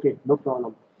 Okay, no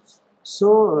problem. So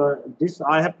this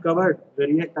I have covered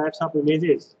various types of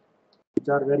images which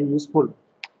are very useful.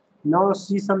 Now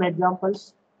see some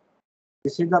examples.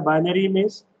 This is the binary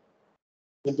image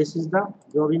and this is the,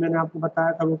 जो अभी मैंने आपको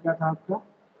बताया था वो क्या था आपका,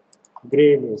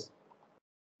 ग्रे इमेज।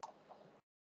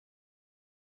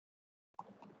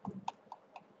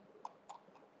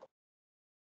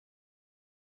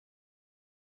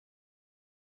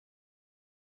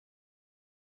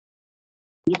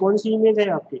 ये कौन सी इमेज है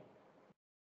आपकी,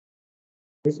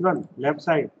 this one left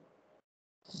side,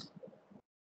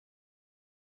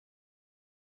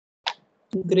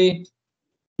 grey,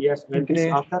 yes, and this Gray.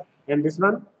 after, and this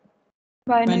one,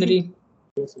 binary,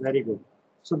 yes, very good.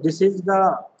 So this is the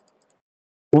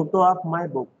photo of my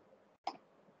book,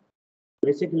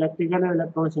 Basic Electrical and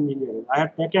Electronics Engineering. I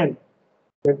have taken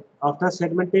that after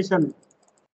segmentation.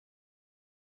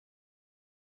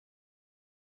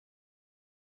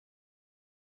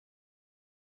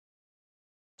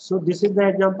 So this is the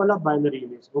example of binary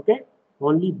image, okay?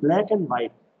 Only black and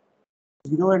white,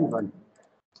 0 and 1.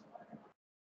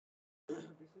 This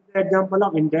is the example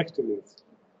of indexed image,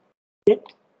 okay?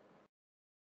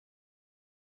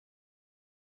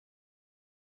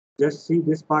 Just see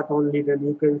this part only, then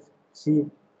you can see,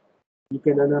 you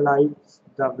can analyze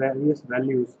the various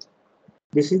values.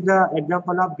 This is the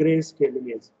example of grayscale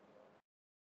image.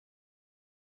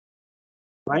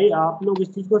 भाई आप लोग इस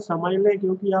चीज को समझ लें,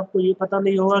 क्योंकि आपको ये पता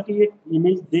नहीं होगा कि ये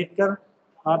इमेज देखकर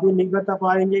आप ये नहीं बता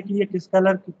पाएंगे कि ये किस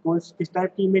कलर की, किस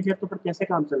टाइप की इमेज है, तो फिर कैसे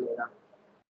काम चलेगा।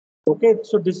 Okay,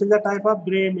 so this is the type of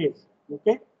grey image,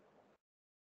 okay.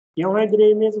 क्यों है ग्रे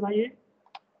इमेज भाई, ये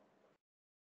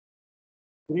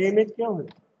ग्रे इमेज क्यों है?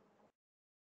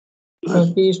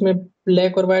 क्योंकि इसमें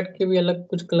ब्लैक और व्हाइट के भी अलग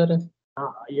कुछ कलर है।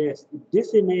 हाँ, यस,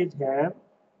 दिस इमेज है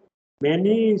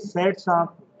many sets of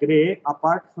gray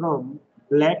apart from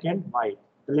black and white.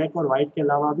 Black और व्हाइट के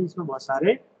अलावा भी इसमें बहुत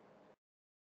सारे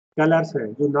कलर्स हैं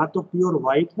जो ना तो प्योर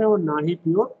व्हाइट है और ना ही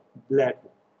प्योर ब्लैक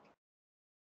है।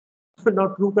 Now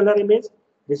true colour image,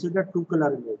 this is the true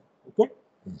colour image, okay.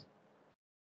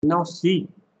 Now see,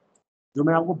 जो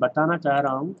मैं आपको बताना चाह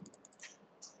रहा हूँ,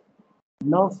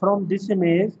 now from this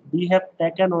image we have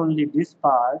taken only this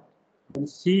part and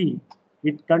see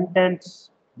it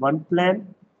contents one plane,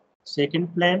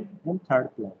 second plane and third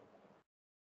plane.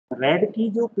 Red की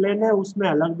जो plane है उसमें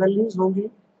अलग वैल्यूज होंगी,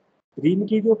 ग्रीन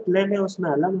की जो प्लेन है उसमें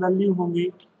अलग वैल्यू होंगी,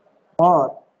 और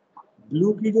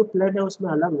ब्लू की जो प्लेन है उसमें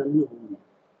अलग वैल्यू होंगी।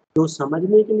 तो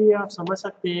समझने के लिए आप समझ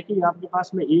सकते हैं कि आपके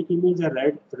पास में एक इमेज है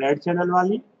रेड चैनल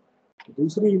वाली,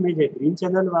 दूसरी इमेज है ग्रीन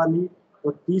चैनल वाली,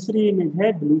 और तीसरी इमेज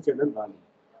है ब्लू चैनल वाली।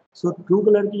 सो ट्रू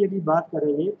कलर की यदि बात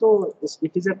करेंगे तो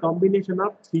it is a combination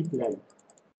of three plane,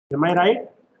 M I right?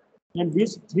 And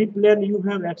these three plane you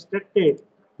have extracted,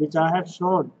 which I have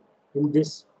shown in this.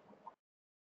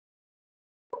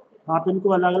 आप इनको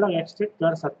अलग अलग एक्सट्रैक्ट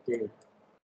कर सकते हैं,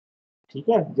 ठीक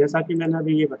है, जैसा कि मैंने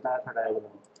अभी ये बताया था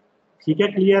डायग्राम। ठीक है,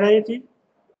 क्लियर है ये चीज?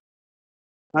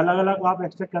 अलग अलग आप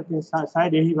एक्सट्रैक्ट करते हैं,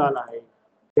 शायद यही वाला है,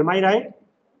 एम आई राइट?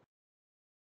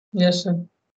 Yes sir.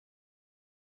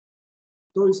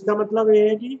 तो इसका मतलब ये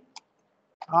है कि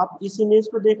आप इस इमेज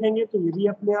को देखेंगे तो यदि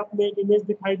अपने आप में एक इमेज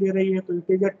दिखाई दे रही है तो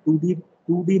it is a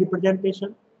 2D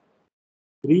representation.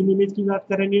 Green image की बात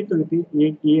करेंगे तो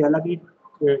ये अलग एक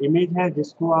इमेज है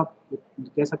जिसको आप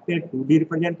कह सकते हैं 2D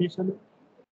रिप्रेजेंटेशन।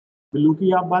 ब्लू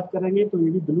की आप बात करेंगे तो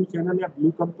ये भी ब्लू चैनल या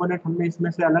ब्लू कंपोनेंट हमने इसमें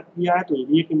से अलग किया है, तो ये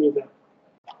भी एक इमेज है।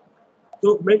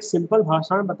 तो मैं एक सिंपल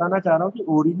भाषा में बताना चाह रहा हूँ कि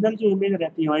ओरिजिनल जो इमेज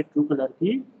रहती है व्हाइट ट्रू कलर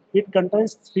की, it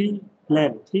contains three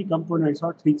plane, three components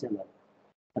और three channel,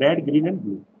 red, green and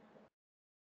blue.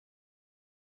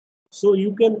 So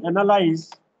you can analyse,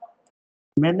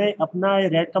 मैंने अपना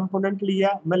रेड कंपोनेंट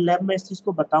लिया, मैं लैब में इस चीज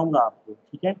को बताऊंगा आपको,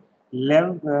 ठीक है।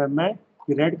 लैब में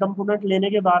रेड कंपोनेंट लेने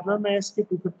के बाद में मैं इसके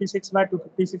 256 बाय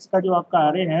 256 का जो आपका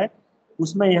अरे है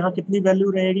उसमें यहाँ कितनी वैल्यू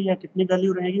रहेगी, या कितनी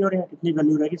वैल्यू रहेगी और यहाँ कितनी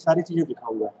वैल्यू रहेगी, सारी चीजें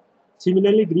दिखाऊंगा।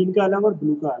 सिमिलरली ग्रीन का अलग और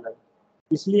ब्लू का अलग,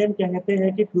 इसलिए हम कहते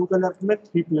हैं कि ब्लू कलर में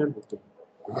 3 प्लेन होते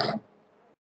हैं।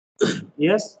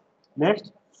 Yes,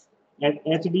 next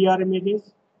HDR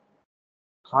images,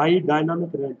 high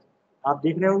dynamic range. आप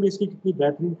देख रहे होंगे इसकी कितनी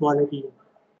बेहतरीन क्वालिटी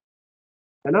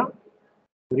है ना।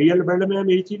 रियल वर्ल्ड में हम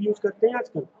यही चीज यूज करते हैं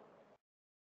आजकल।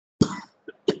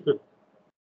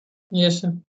 Yes,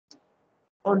 sir.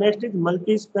 और next is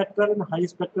multi spectral and high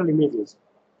spectral images.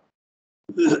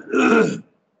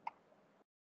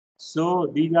 So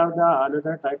these are the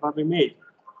another type of image.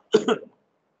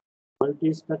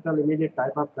 Multispectral image, a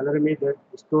type of color image that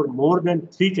store more than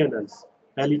 3 channels.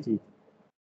 पहली चीज,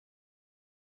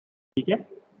 ठीक है।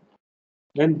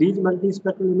 And these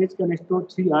multispectral image can store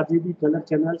 3 RGB color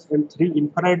channels and 3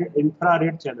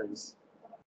 infrared channels.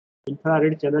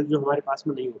 Infrared channel जो हमारे पास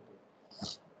में नहीं होते।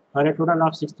 For a total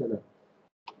of 6 channels.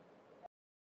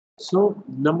 So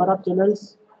number of channels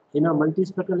in a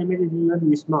multispectral image is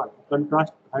usually small.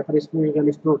 Contrast hyperspectral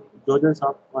can store dozens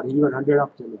of or even hundred of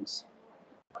channels.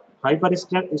 Hyper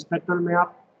spectral में आप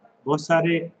बहुत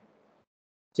सारे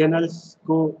channels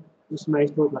को उसमें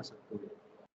स्टोर कर सकते हैं।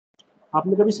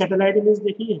 आपने कभी सैटेलाइट इमेज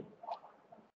देखी है?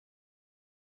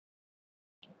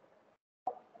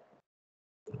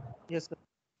 Yes, sir.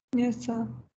 Yes, sir.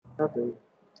 Okay.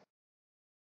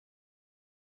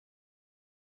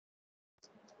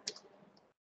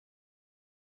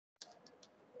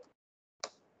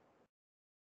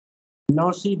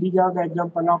 Now see, these are the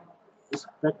example of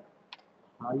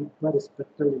hyper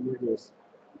spectral images.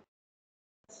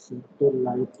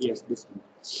 Satellite, yes, this one.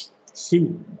 See,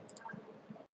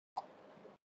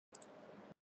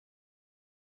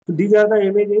 these are the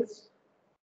images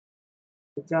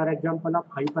which are example of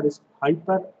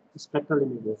hyper spectral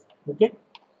images. Okay,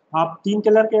 आप तीन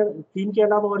के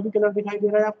अलावा और भी colour दिखाई दे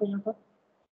रहा है आपको यहाँ पर?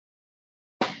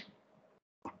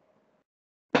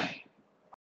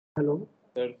 हेलो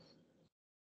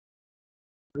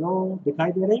हेलो,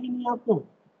 दिखाई दे रहे हैं कि नहीं आपको?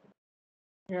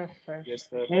 Yes, sir. Yes,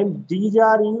 sir. And these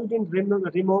are used in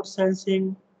remote sensing,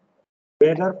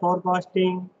 weather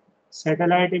forecasting,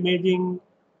 satellite imaging,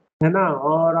 है ना।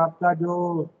 और आपका जो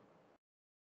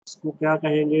इसको क्या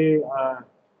कहेंगे,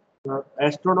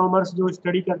 एस्ट्रोनॉमर्स जो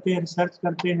स्टडी करते हैं, रिसर्च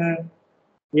करते हैं,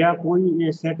 या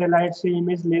कोई सैटेलाइट से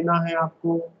इमेज लेना है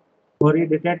आपको और ये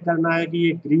डिटेक्ट करना है कि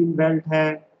ये ग्रीन बेल्ट है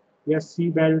या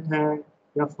सी बेल्ट है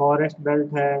या फॉरेस्ट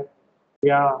बेल्ट है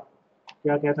या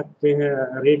क्या कह सकते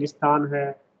हैं रेगिस्तान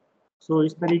है। सो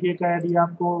इस तरीके का यदि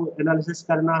आपको एनालिसिस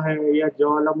करना है, या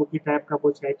ज्वालामुखी टाइप का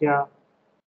कुछ है क्या,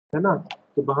 है ना,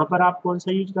 तो वहां पर आप कौन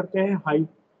सा यूज करते हैं?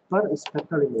 Hyper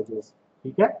spectral images.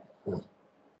 ठीक है,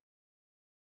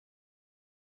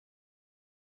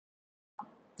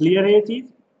 क्लियर है ये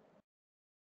चीज?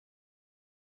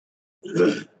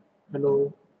 Hello,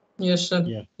 Yes, sir.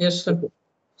 Yeah. Yes, sir.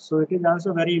 So it is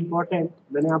also very important.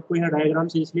 मैंने आपको यहाँ डायग्राम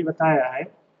से इसलिए बताया है,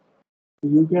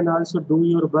 you can also do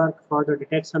your work for the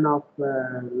detection of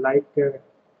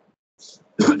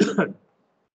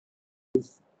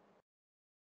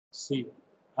see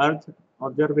earth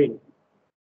observing।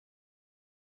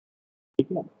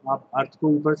 ठीक है, आप अर्थ को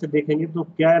ऊपर से देखेंगे तो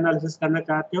क्या एनालिसिस करना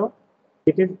चाहते हो,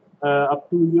 it is up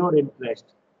to your interest.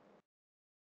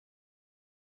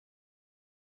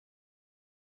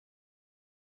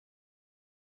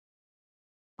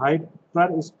 Hyper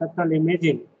spectral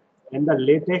imaging and the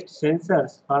latest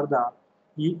sensors for the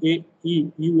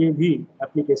UAV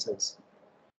applications.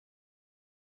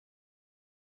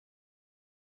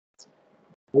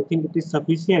 I think it is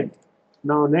sufficient.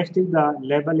 Now next is the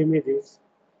label images.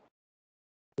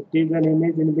 It is an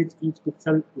image in which each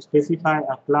pixel specify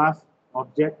a class,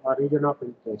 object or region of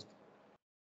interest.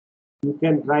 You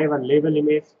can derive a label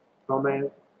image from an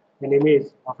image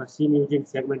of a scene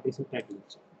using segmentation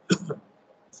techniques.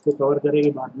 इसको cover करेंगे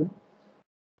बाद में।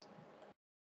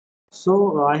 So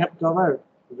I have covered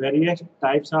various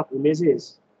types of images.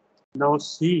 Now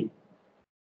see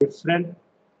different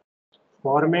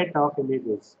format of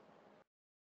images.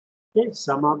 Okay,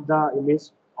 some of the image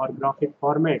or graphic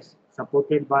formats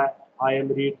supported by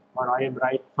IMRead or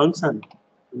IMWrite function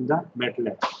in the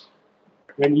MATLAB.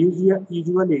 And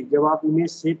usually जब आप image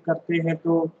save करते हैं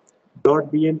तो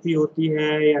 .bmp होती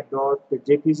है या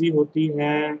 .jpg होती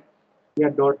है या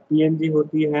 .png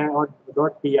होती है और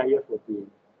 .pif होती है।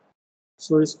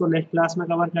 सो इसको नेक्स्ट क्लास में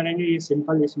कवर करेंगे। ये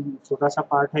सिंपल छोटा सा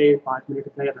पार्ट है, ये 5 मिनट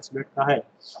का या 10 मिनट का है।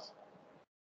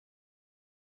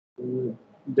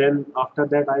 Then after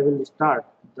that I will start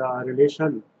the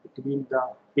relation between the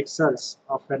pixels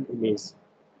of an image.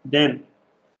 Then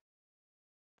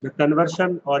the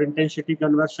conversion or intensity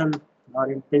conversion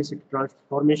or intensity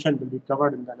transformation will be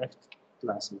covered in the next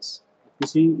classes.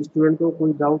 किसी student को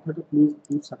कोई doubt है तो please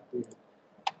पूछ सकते हैं।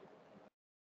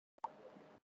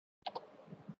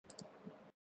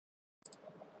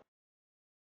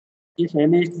 If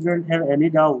any student have any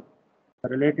doubt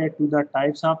related to the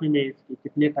types of image, कि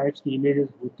कितने टाइप्स की इमेजेस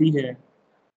होती है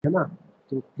ना,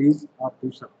 तो प्लीज आप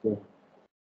पूछ सकते हैं।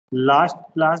 लास्ट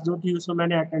क्लास जो थी उसमें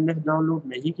मैंने अटेंडेंस डाउनलोड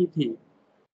नहीं की थी।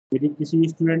 यदि किसी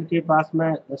स्टूडेंट के पास में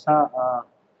ऐसा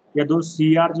या दो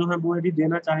CR जो है वो यदि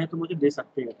देना चाहे तो मुझे दे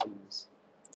सकते हैं attendance.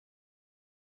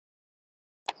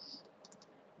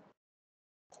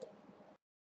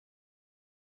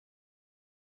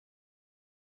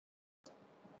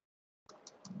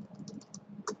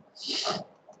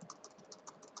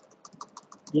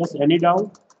 Yes, any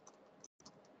doubt?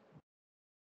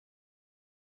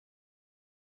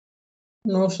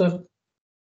 No, sir.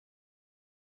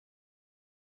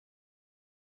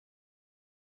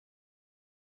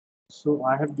 So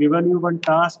I have given you one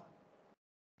task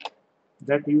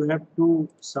that you have to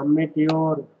submit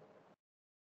your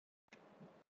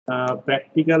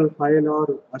practical file or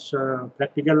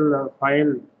practical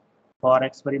file for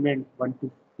experiment 1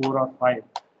 to 4 or 5.